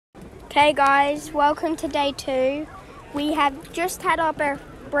Okay guys, welcome to day 2. We have just had our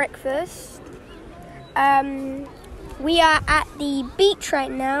breakfast. We are at the beach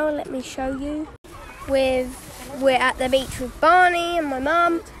right now. Let me show you. We're at the beach with Barney and my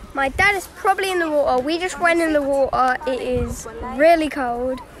mum. My dad is probably in the water. We just went in the water. It is really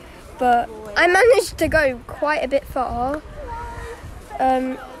cold, but I managed to go quite a bit far.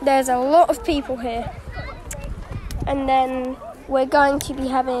 There's a lot of people here. And then we're going to be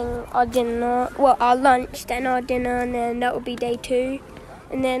having our dinner, well, our lunch, then our dinner, and then that will be day 2.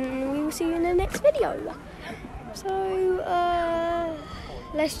 And then we will see you in the next video. So,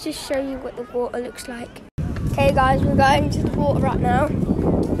 let's just show you what the water looks like. Okay guys, we're going to the water right now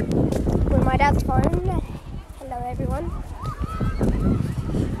with my dad's phone. Hello everyone.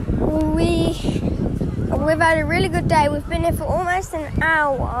 We've had a really good day. We've been here for almost an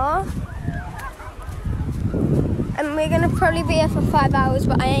hour. And we're going to probably be here for 5 hours,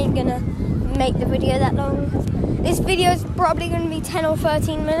 but I ain't going to make the video that long. This video is probably going to be 10 or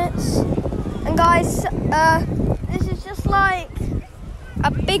 13 minutes. And guys, this is just like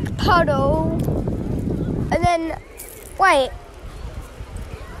a big puddle. And then,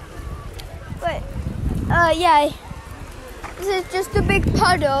 yeah. This is just a big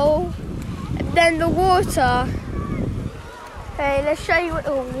puddle. And then the water. Okay, let's show you what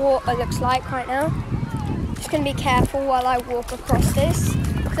the water looks like right now. Just going to be careful while I walk across this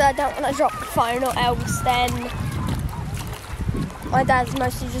because I don't want to drop the phone or else then my dad's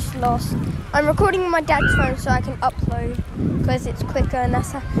mostly just lost. I'm recording with my dad's phone so I can upload because it's quicker, and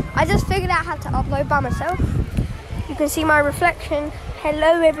that's how I just figured out how to upload by myself. You can see my reflection.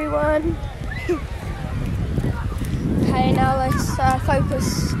 Hello everyone. Okay, now let's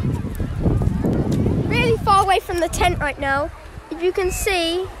focus. Really far away from the tent right now. If you can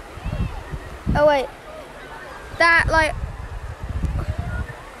see, oh wait. That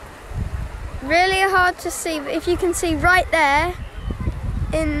really hard to see, but if you can see right there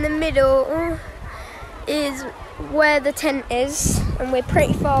in the middle is where the tent is, and we're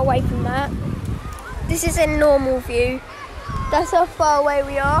pretty far away from that. This is in normal view. That's how far away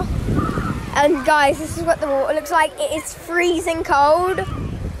we are. And guys, this is what the water looks like. It is freezing cold.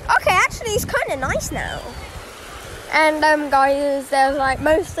 Okay, actually it's kind of nice now. And guys, there's like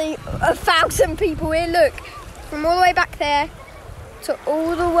mostly 1,000 people here. Look. From all the way back there to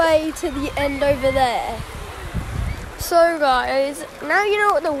all the way to the end over there. So guys, now you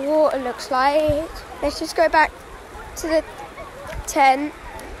know what the water looks like. Let's just go back to the tent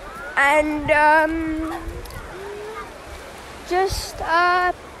and just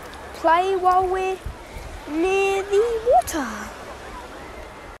play while we're near the water.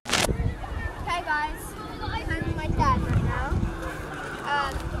 Okay guys, I'm with my dad right now.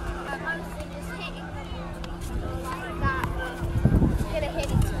 I'm mostly just hitting like that. We're gonna hit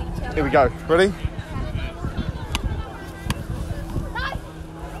into each other. Here we go. Ready? No!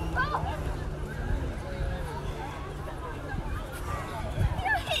 Stop!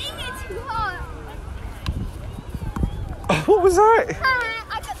 You're hitting it too hard. What was that?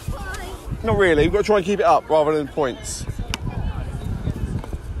 I got fine. Not really. We've got to try and keep it up rather than points. It's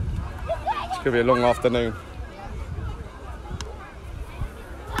going to be a long afternoon.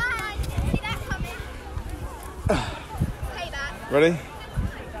 Ready?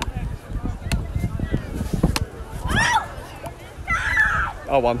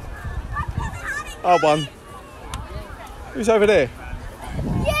 I won. I won. Who's over there?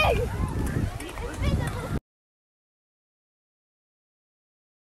 You!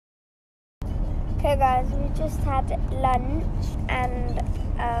 Okay guys, we just had lunch and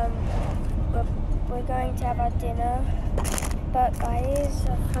we're going to have our dinner. But guys,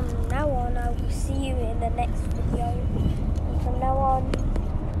 from now on I will see you in the next video. And from now on